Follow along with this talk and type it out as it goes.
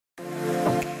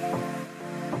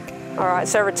All right,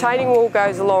 so retaining wall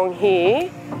goes along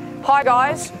here. Hi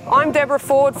guys, I'm Deborah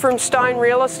Ford from Stone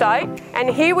Real Estate, and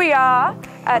here we are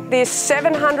at this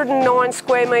 709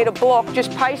 square metre block,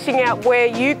 just pacing out where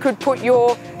you could put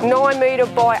your 9 metre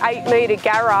by 8 metre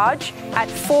garage at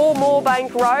 4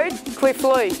 Moorebank Road,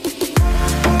 Cliftleigh.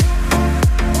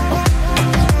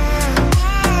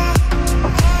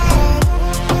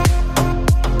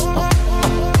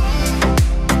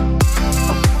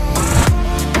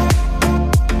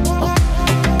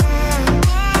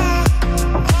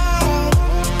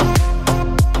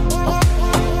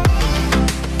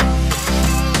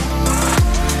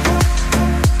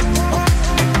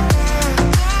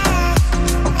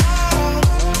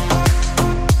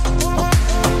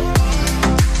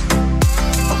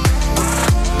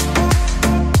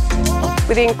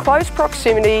 Within close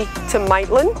proximity to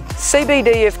Maitland,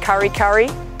 CBD of Kurri Kurri,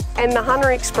 and the Hunter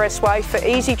Expressway for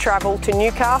easy travel to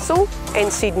Newcastle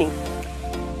and Sydney.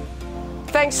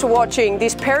 Thanks for watching.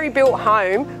 This Perry-built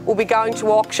home will be going to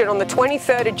auction on the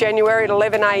 23rd of January at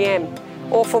 11 AM.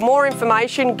 Or for more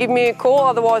information, give me a call,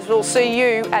 otherwise we'll see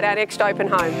you at our next open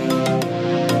home.